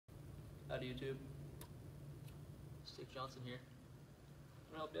Howdy YouTube. Steve Johnson here.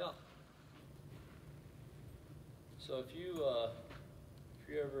 I'm gonna help you out. So if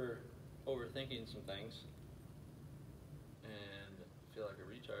you're ever overthinking some things and feel like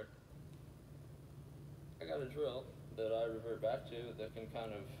a retard, I got a drill that I revert back to that can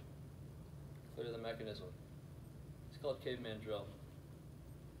kind of clear the mechanism. It's called Caveman drill.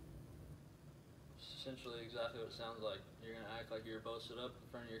 It's essentially exactly what it sounds like. You're gonna act like you're posted up in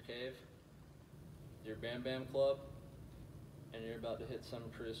front of your cave, your Bam Bam Club, and you're about to hit some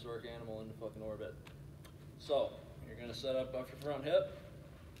prehistoric animal into fucking orbit. So, you're gonna set up off your front hip,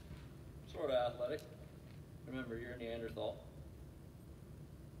 sort of athletic. Remember, you're a Neanderthal.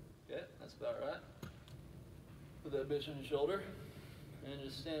 Okay, that's about right. Put that bitch on your shoulder, and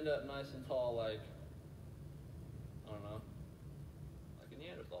just stand up nice and tall like, I don't know, like a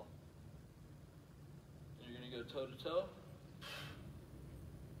Neanderthal. And you're gonna go toe to toe,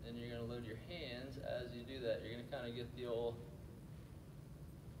 and you're gonna load your hands as you do that. You're gonna kind of get the old,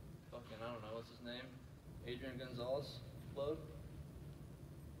 fucking, I don't know, what's his name? Adrian Gonzalez load.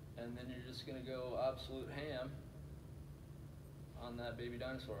 And then you're just gonna go absolute ham on that baby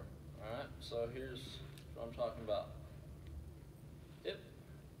dinosaur. Alright, so here's what I'm talking about. Hip,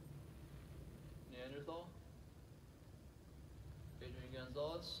 Neanderthal, Adrian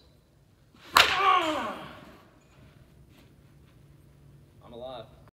Gonzalez,